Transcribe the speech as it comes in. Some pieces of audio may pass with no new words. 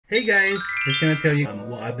Hey guys, just gonna tell you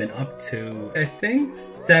what I've been up to. I think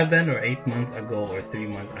 7 or 8 months ago or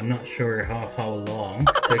 3 months. I'm not sure how long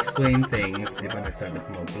to explain things. Di ba nagsabi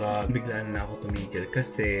ko mag-vlog? Bigla na ako tumigil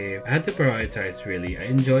kasi I had to prioritize really.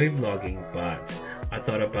 I enjoy vlogging but I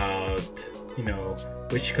thought about, you know,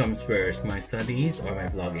 which comes first, my studies or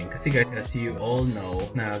my vlogging. Kasi guys, as you all know,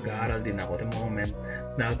 nag-aaral din ako at the moment.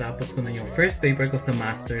 Natapos ko na yung first paper ko sa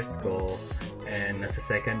master's ko and nasa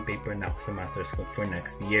second paper na ako sa master's ko for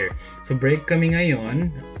next year. So break kami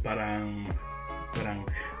ngayon, parang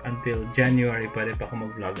until January pwede pa ako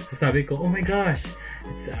mag-vlog. So sabi ko, oh my gosh,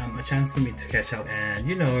 it's a chance for me to catch up and,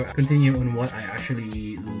 you know, continue on what I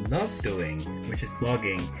actually love doing, which is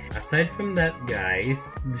vlogging. Aside from that guys,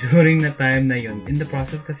 during the time na yun, in the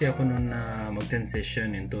process kasi ako nun na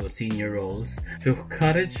mag-transition into senior roles. To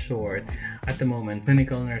cut it short, at the moment,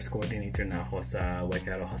 clinical nurse coordinator na ako sa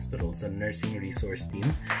Waikato Hospital sa nursing resource team.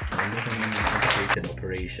 Ano kami ng integrated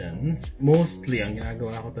operations. Mostly, ang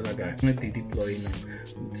ginagawa ko talaga, nagdi-deploy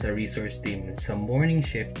sa resource team sa morning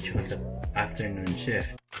shift at sa afternoon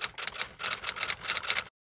shift.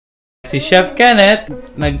 Si Chef Kenneth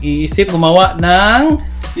nag-iisip gumawa ng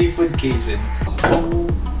seafood Cajun. So,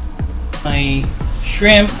 may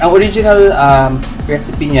shrimp. Ang original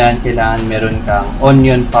recipe niyan, kailangan meron kang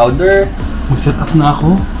onion powder. Mag-set up na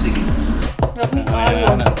ako. Sige.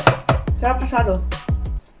 Sarap masyado.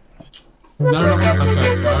 Meron ako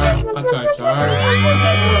ka-char.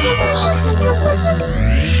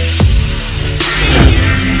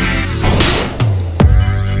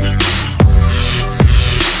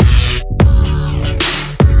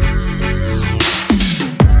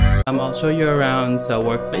 I'll show you around sa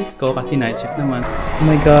workplace ko kasi night shift naman. Oh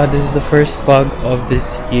my god, this is the first vlog of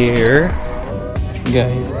this year.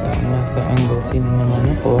 Guys, nasa Anglesey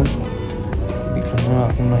naman ako. Bigla na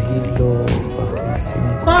akong mahilo. Pagising.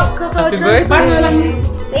 Happy birthday!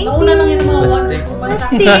 Thank you!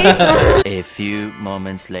 A few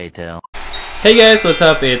moments later. Hey guys, what's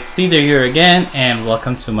up? It's Ceasar here again and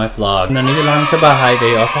welcome to my vlog. Nandito lang sa bahay,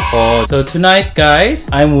 day off ako. So tonight guys,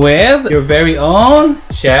 I'm with your very own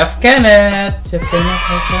Chef Kenneth. Chef Kenneth,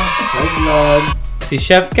 Hi vlog! si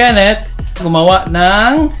Chef Kenneth gumawa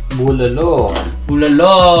ng Bulalo.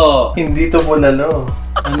 bulalo. Hindi to bulalo.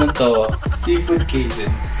 Ano to? Seafood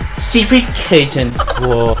Cajun. Seafood Cajun.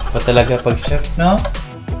 Wow, pa talaga pag chef, no?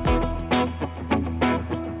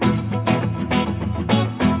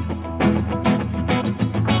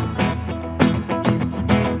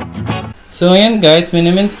 So ayan guys,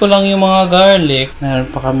 minimins ko lang yung mga garlic. Meron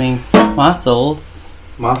pa kaming mussels.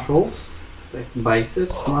 Mussels? Like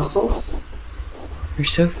biceps muscles? You're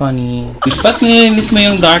so funny. Ba't nilinis mo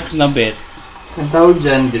yung dark na bits? Ang tawag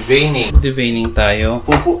dyan, deveining. Deveining tayo.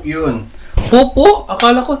 Pupo yun. Pupo?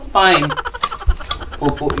 Akala ko spine.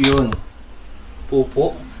 Pupo yun.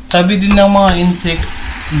 Pupo? Sabi din ng mga insect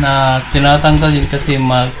na tinatanggal yun kasi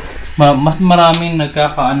mas maraming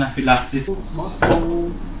nagkaka-anaphylaxis.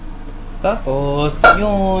 Mussels. Tapos,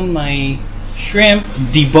 yun, may shrimp,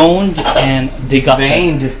 deboned and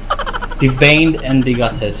degutted. Deveined and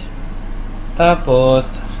degutted.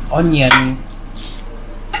 Tapos, onion,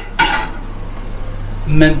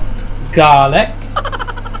 minced garlic.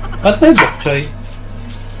 Ba't may bok choy?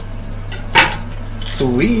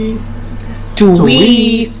 Twist.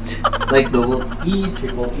 Twist! Like double E,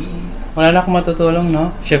 triple E. Wala na akong matutulong,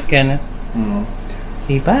 no? Chef Kenneth. Mm.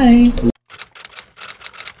 Okay, bye!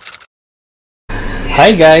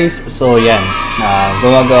 Hi guys! So yan,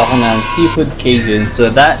 gumagawa ako ng seafood Cajun. So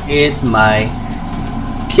that is my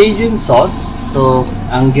Cajun sauce. So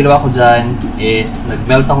ang ginawa ko dyan is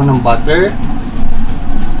nagmelt ako ng butter.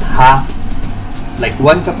 Like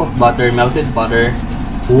 1 cup of butter, melted butter,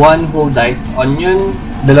 1 whole diced onion,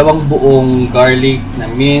 2 buong garlic na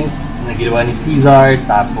minced na ginawa ni Ceasar.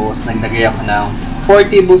 Tapos naglagay ako ng 4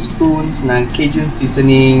 tablespoons ng Cajun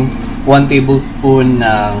seasoning, 1 tablespoon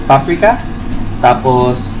ng paprika.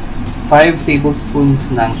 Tapos, 5 tablespoons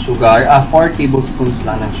ng sugar. 4 tablespoons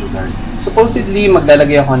lang ng sugar. Supposedly,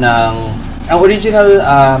 maglalagay ako ng... Ang original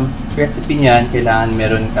recipe niyan, kailangan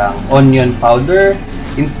meron kang onion powder.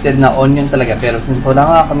 Instead na onion talaga. Pero since wala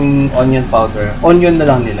nga kaming onion powder, onion na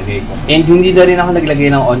lang nilagay ko. And hindi na rin ako naglagay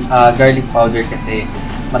ng garlic powder kasi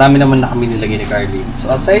marami naman na kami nilagay na garlic. So,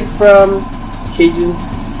 aside from Cajun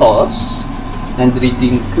sauce, nandito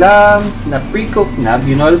yung clams na pre-cooked na,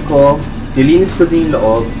 binol ko. Nilinis ko din yung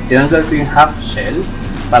loob, tinanggal ko yung half shell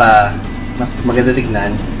para mas maganda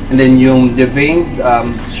tignan. And then yung deveined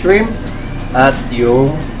shrimp at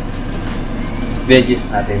yung veggies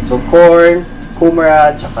natin. So corn,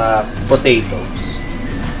 kumara, tsaka potatoes.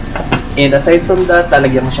 And aside from that,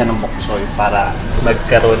 lalagyan ko siya ng bok choy para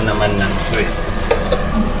magkaroon naman ng twist.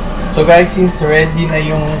 So guys, since ready na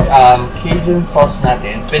yung Cajun sauce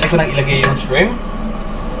natin, pwede ko nang ilagay yung shrimp.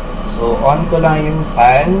 So on ko lang yung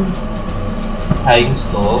pan, yung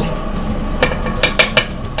stove.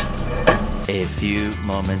 A few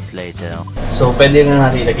moments later. So pwede na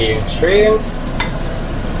natin ilagay yung shrimp.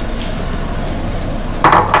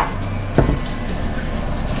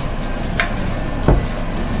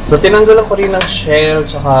 So tinanggalan ko rin ng shell,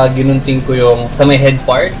 tsaka ginunting ko yung sa may head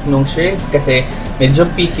part ng shrimps kasi medyo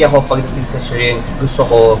picky ako pagdating sa shrimp. Gusto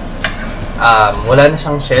ko wala na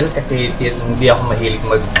siyang shell kasi hindi ako mahilig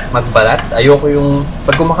magbalat. Ayoko yung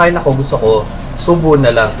pag kumakain ako, gusto ko subo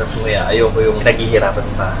na lang, tas maya ayoko yung naghihirapan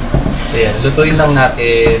pa. So yan, lutuin lang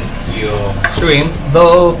natin yung shrimp,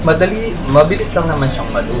 though mabilis lang naman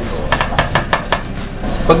siyang maluto.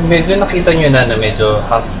 Pag medyo nakita nyo na medyo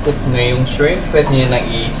half-cooked na yung shrimp, pwede nyo nang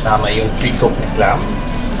isama yung pre-cooked na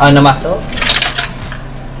clams. Na muscle.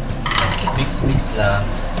 Mix lang.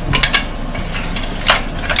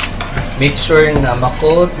 Make sure na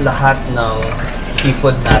makot lahat ng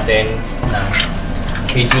seafood natin ng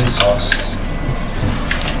Cajun sauce.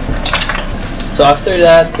 So after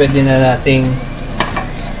that, pwede na nating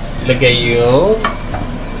lagay yung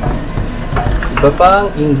iba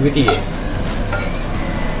pang ingredients.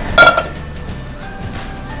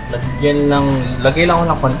 Lagay lang ako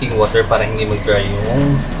ng konting water para hindi mag-dry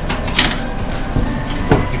yung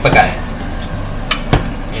ipagkain.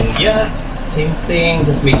 And yeah, same thing,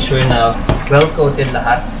 just make sure na well-coated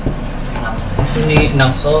lahat ng seasoning, ng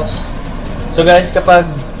sauce. So guys, kapag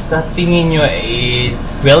sa tingin nyo is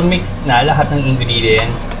well-mixed na lahat ng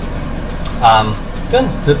ingredients, yun,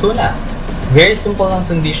 luto na. Very simple lang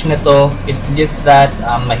itong dish na to. It's just that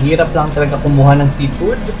mahirap lang talaga kumuha ng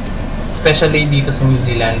seafood. Especially dito sa New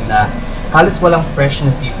Zealand na halos walang fresh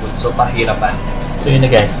na seafood. So, pahirapan. So, yun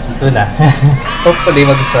na guys. Ito na. Hopefully,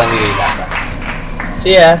 magustuhan nyo yung lasa.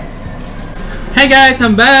 See ya! Hey guys!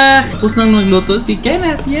 I'm back! Tapos nang nagluto si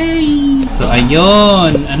Kenneth! Yay! So,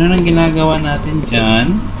 ayun! Ano nang ginagawa natin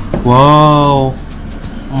dyan? Wow!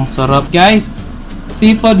 Ang sarap! Guys!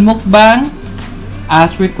 Seafood mukbang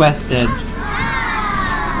as requested.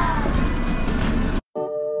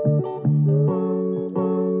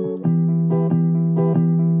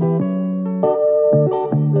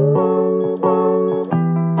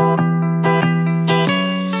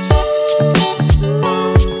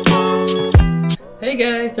 Hey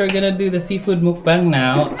guys, so we're gonna do the seafood mukbang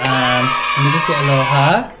now. Nandito si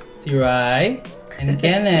Aloha, si Rai, and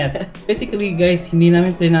Kenneth. Basically guys, hindi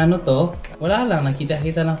namin plinano to. Wala lang,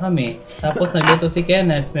 nakita-kita lang kami. Tapos nagluto si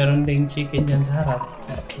Kenneth, meron ding chicken dyan sa harap.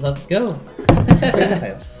 Let's go! Pwede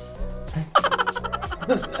kayo.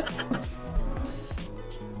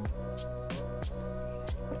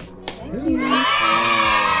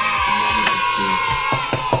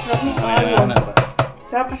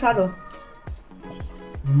 Sarap masyado.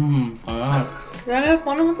 Alright. Kaya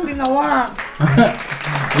paano mo ito ginawa?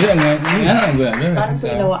 Yan ang gula. Paano ito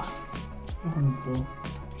ginawa?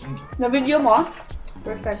 Na-video mo?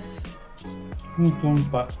 Perfect. Itong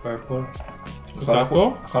purple.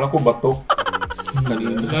 Akala ko bato.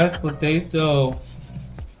 Guys, potato.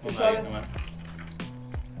 Sorry.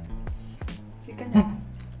 Chicken yan.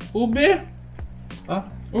 Ube?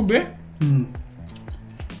 Ube?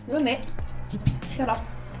 Lumi. Sarap.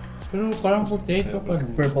 Pero parang potato pa.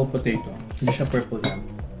 Purple potato. Hindi siya purple lang.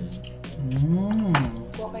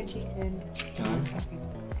 Kuha kay chicken.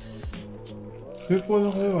 Purple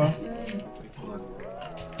na kayo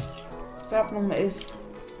Sarap ng mais.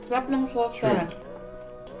 Sarap ng sauce pa.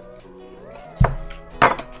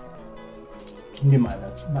 Hindi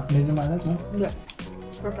malat. Medyo malat, no? Hindi.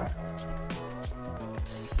 Perfect.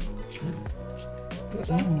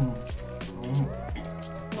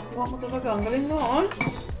 Nakuha mo talaga. Ang galing mo, oh.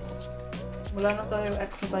 Wala na tayo,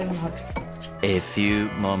 extra tayong lahat. A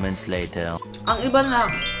few moments later. Ang iba na,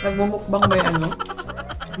 nagmumukbang may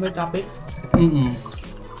may topic.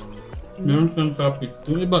 Meron kang topic.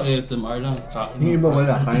 Yung iba ASMR lang. Yung iba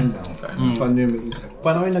wala, kain lang. Paano yung may isa?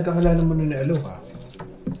 Paano kayo nagkakalala mo nun ni Aloha?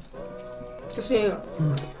 Kasi,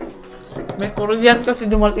 may Korean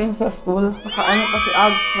kasi dumating sa school. Naka-ano kasi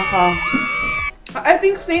Ags, I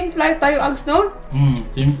think same flight tayo Ags noon.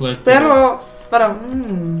 Same flight. Pero, parang,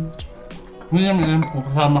 Hindi naman kung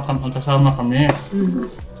kasama kami.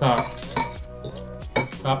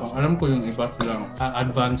 Sa alam ko yung iba silang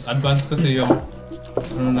advance kasi yung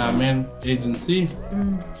namin, agency.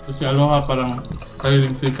 Kasi Aloha parang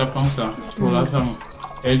kailing sita pang siya. Wala siyang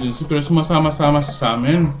agency pero sumasama-sama siya sa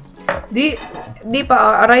amin. Di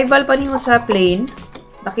pa, arrival pa niyo sa plane.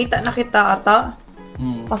 Nakita ata.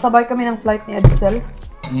 Pasabay kami ng flight ni Edsel.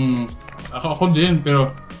 Ako din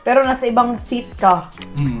pero Pero nasa ibang seat ka.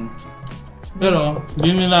 Pero,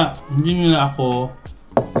 hindi nila ako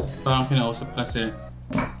parang kinausap kasi,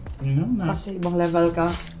 na. Kasi ibang level ka.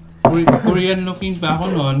 Korean looking pa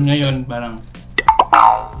ako noon, ngayon parang,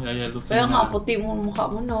 yaya looking Kaya nga, na. puti mo mukha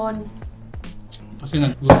mo noon. Kasi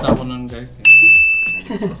nag-gluta ako noon guys.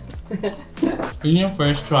 Yun yung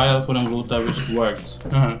first trial ko ng gluta which works.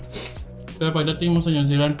 Pero pagdating mo sa New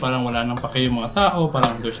Zealand, parang wala nang pake yung mga tao,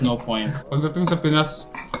 parang there's no point. Pagdating sa Pinas,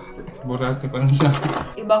 burate pa rin siya.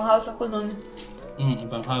 Ibang house ako noon.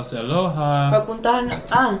 Ibang house, aloha. Pagpuntahan,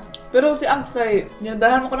 pero si Agsay,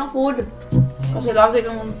 dinadahan mo ko ng food. Kasi lagi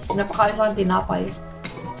kang napakain ka ng tinapay.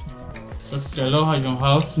 Tapos si aloha, yung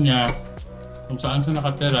house niya, kung saan siya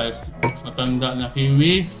nakatira, is matanda na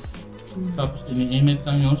kiwi. Tapos iniinit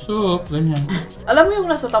lang yung soup, ganyan. Alam mo yung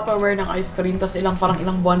nasa Tupperware ng ice cream, tapos ilang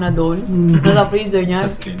buwan na doon? Nasa freezer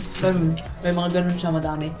niya. May mga ganun siya,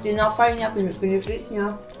 madami. Tinapay niya, pinipis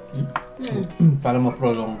niya. Para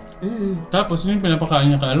ma-prolong. Tapos yun yung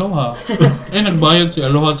pinapakain niya kay aloha. Nagbayad si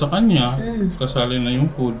aloha sa kanya. Kasali na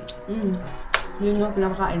yung food. Yun yung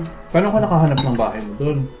pinapakain. Paano ka nakahanap ng bahay mo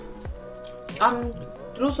doon?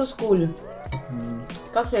 Through sa school.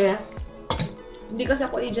 Kasi, hindi kasi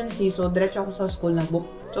ako agency, so diretso ako sa school nag-book.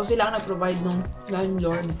 So sila ang nag-provide ng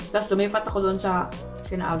landlord. Tapos lumipat ako doon sa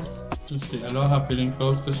kina-Ags. So si aloha, feeling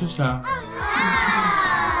close kasi siya.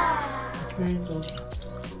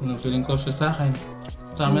 Feeling close siya sa akin.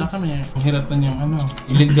 Sama na kami. Ang hirap na niyang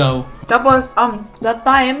iligaw. Tapos, that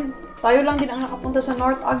time, tayo lang din ang nakapunta sa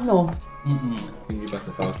North Agno. Hindi ba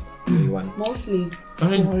sa South? Iwan. Mostly.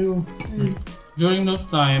 Kasi during those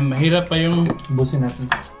time, mahirap pa yung Busin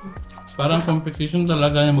natin. parang competition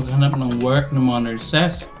talaga na maghanap ng work ng mga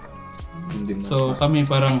nurses. So kami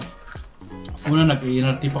parang una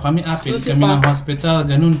nag-iinarti pa kami, apil kami ng hospital,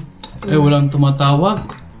 ganun. Walang tumatawag.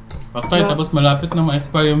 Patay, tapos malapit na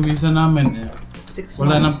ma-expire yung visa namin.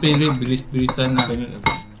 Wala nang pili, bilis-bilisan na.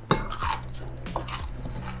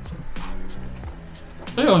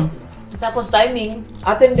 So yun. Tapos timing,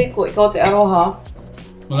 attending ko, ikaw ti Aroha.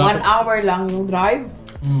 1 hour lang yung drive.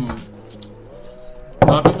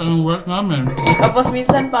 Malapit na yung work namin. Tapos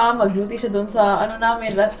minsan pa, mag-duty siya doon sa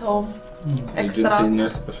namin, rest home. Extra.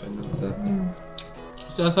 Nurse pa siya dati.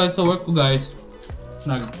 Kasi aside sa work ko guys,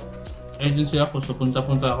 nag-agency ako, so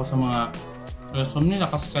punta-punta ako sa mga rest home nila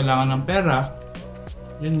kasi kailangan ng pera.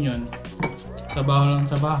 Yun. Trabaho lang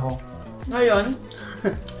trabaho. Ngayon,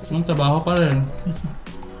 Ang trabaho pa rin.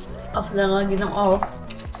 off na nga ginang off.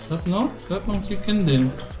 Sarap no? Sarap ng chicken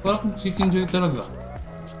din. Parang chicken joy talaga.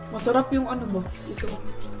 Masarap yung ba? Ito.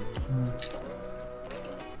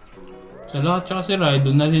 Sa lahat tsaka si Rai,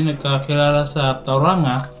 doon na din nagkakilala sa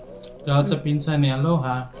Tauranga. Lahat sa pinsan ni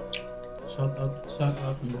Aloha. Shout out.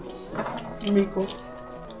 Hindi ko.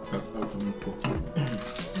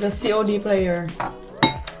 The COD player.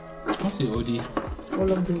 Si Odi.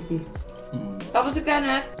 Call of Duty. Tapos si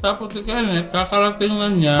Kenneth. Kakarating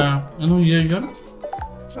lang niya. Anong year yun?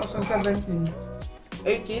 2017.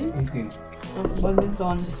 18? 18. Tapos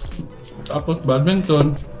badminton. Tapos badminton.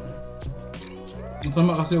 Ang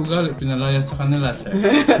sama kasi ugali, pinalayas sa kanila siya.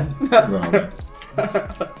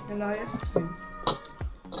 Pinalayas?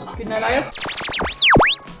 Pinalayas?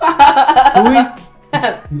 Uy!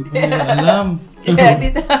 Hindi ko alam.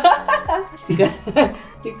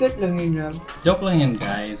 Secret lang yun. Joke lang yan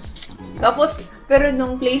guys. Tapos, pero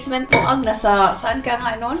nung placement mo, saan ka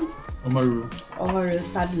nga nun? Umaru. Or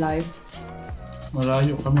sad life.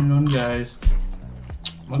 Malayo kami noon guys.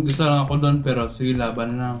 Mag-isa lang ako doon pero sige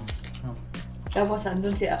laban lang. Tapos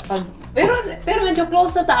andun si pero medyo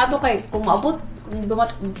close sa taas kay kung maabot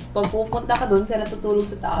pag pupunta ka doon, siya natutulog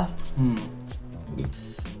sa taas.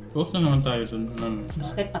 Close na naman tayo doon.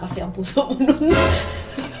 Masakit na kasi ang puso mo doon.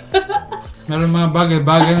 Meron mga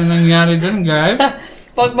bagay-bagay na nangyari doon guys.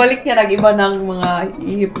 Pagbalik niya, nag-iba ng mga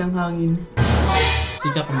ihip ng hangin.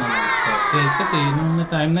 Hindi ako na-expected kasi nung na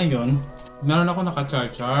time na yon, meron ako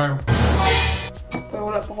naka-CHAR.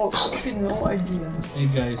 Pero wala pa ko kasi no idea.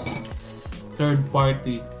 Hey guys, third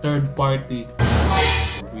party.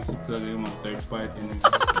 Visit talaga yung mga third party na yun.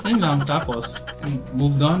 Yun lang, tapos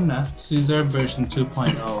moved on na. Ceasar version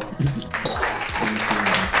 2.0.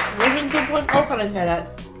 Version 2.0 ka lang siya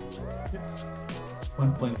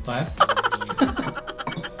 1.5.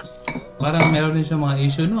 Parang meron din siya mga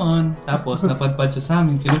issue noon. Tapos napadpad siya sa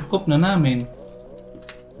amin, kinukup na namin.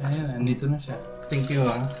 Ayan, andito na siya. Thank you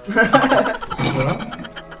Sarap?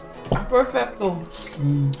 Perfecto.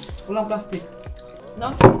 Walang plastic.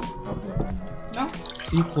 No? No?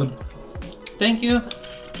 Seafood. Thank you,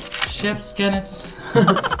 Chef Kenneth.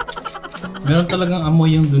 Meron talagang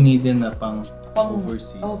amoy yung Dunedin na pang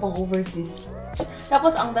overseas. Oh, pang overseas.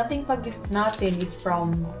 Tapos, ang dating pag natin is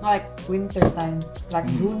from, like, winter time. Like,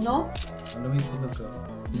 June, no? Malamig talaga.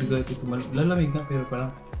 Hindi ko ito lalamig na, pero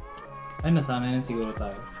parang, ay, nasanay na siguro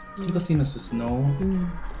tayo. Hindi kasi nasusnow.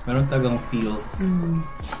 Meron talagang feels.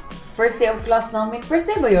 First day of class namin. First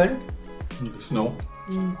day ba yun? Snow?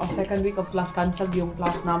 O second week of class, cancelled yung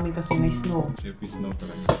class namin kasi may snow. Every snow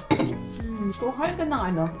talaga. Kuhain ka ng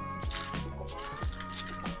ano?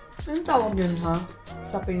 Anong tawag yun, ha?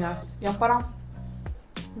 Sa Pinas. Yung parang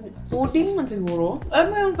pudding man siguro. Alam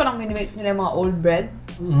mo yung parang minimix nila yung mga old bread?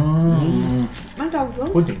 Anong tawag yun?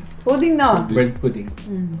 Pudding. Pudding na. Bread pudding.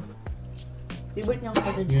 Favorite niyang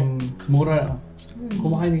kapatid ko. Yung mura.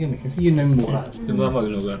 Kumakain din kami kasi yun ang mura. Diba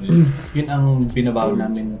maglugar niya? Yun ang binabago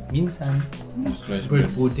namin minsan. Bread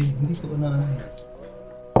pudding. Hindi ko na.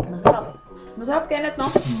 Masarap. Masarap, Kenneth, no?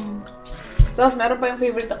 Tapos meron pa yung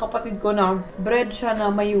favorite na kapatid ko na bread siya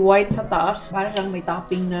na may white sa taas. Parang siyang may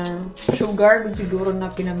topping na sugar, good siguro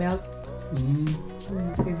na pinamelt.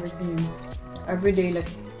 Favorite niya yun. Everyday,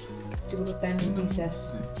 like, siguro 10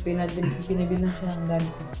 pieces. Pinabili na siya ng dad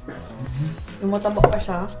ko. Yung mataba pa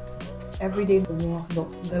siya, everyday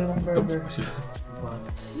bumakdo. Dalawang burger.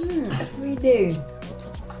 Everyday.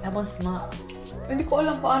 Tapos hindi ko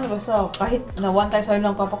alam paano, basta kahit na one time sabi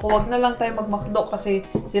lang papa ko, wag na lang tayo mag-McDo kasi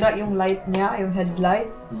sira yung light niya, yung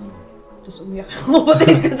headlight. Tapos umiyak ako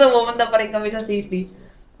kapatid ko sa pumunta pa rin kami sa city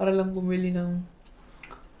para lang bumili ng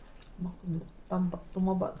McDo.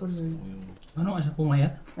 Tumaba tuloy. Ano nga siya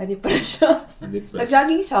pumayat? Na-depress siya.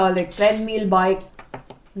 Nag-jogging siya, like treadmill, bike.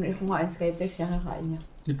 Hindi kumain Skytex, siya kakain niya.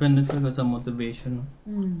 Depende talaga sa motivation.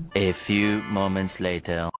 A few moments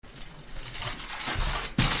later.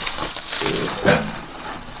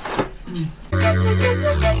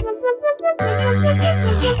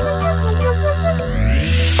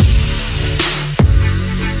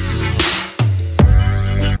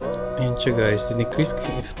 Ayan siya guys, decrease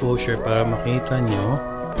exposure para makita nyo.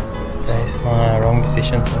 Guys, mga wrong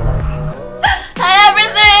decisions in life.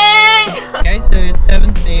 Everything! Guys, so it's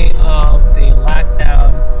 7th day of the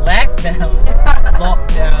lockdown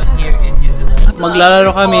here in New Zealand.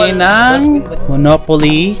 Maglalaro kami ng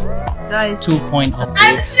Monopoly 2.0.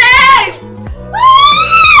 I'm safe! Woo!